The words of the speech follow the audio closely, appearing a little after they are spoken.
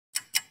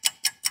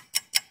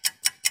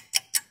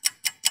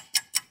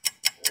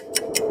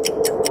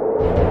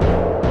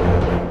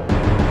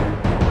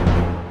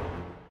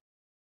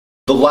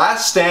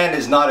Last Stand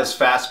is not as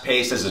fast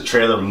paced as the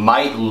trailer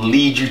might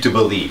lead you to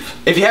believe.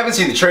 If you haven't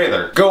seen the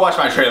trailer, go watch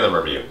my trailer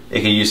review.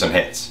 It can use some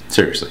hits.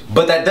 Seriously.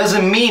 But that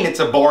doesn't mean it's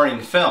a boring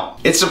film.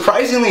 It's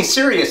surprisingly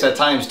serious at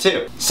times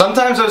too.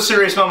 Sometimes those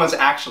serious moments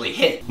actually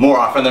hit. More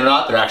often than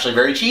not, they're actually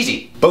very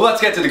cheesy. But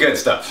let's get to the good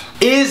stuff.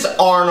 Is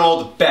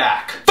Arnold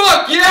back?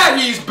 Fuck yeah,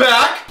 he's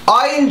back!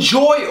 I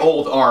enjoy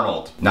old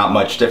Arnold. Not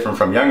much different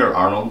from younger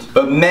Arnold.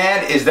 But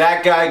man, is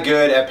that guy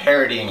good at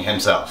parodying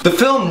himself. The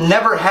film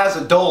never has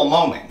a dull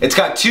moment. It's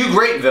got two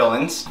great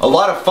villains, a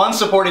lot of fun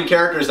supporting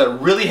characters that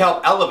really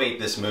help elevate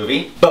this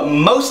movie, but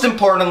most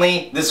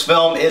importantly, this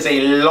film is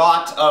a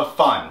lot of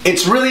fun.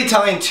 It's really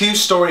telling two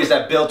stories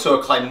that build to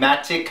a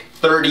climactic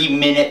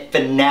 30-minute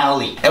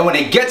finale. And when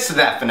it gets to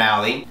that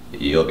finale,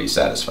 you'll be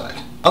satisfied.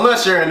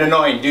 Unless you're an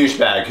annoying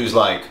douchebag who's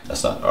like,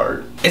 that's not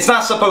art. It's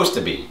not supposed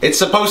to be. It's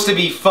supposed to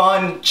be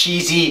fun,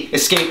 cheesy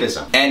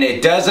escapism. And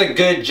it does a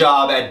good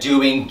job at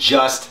doing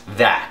just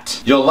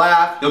that. You'll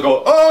laugh, you'll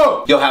go,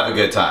 oh! You'll have a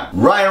good time.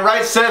 Ryan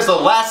Wright says The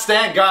Last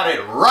Stand got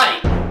it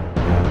right.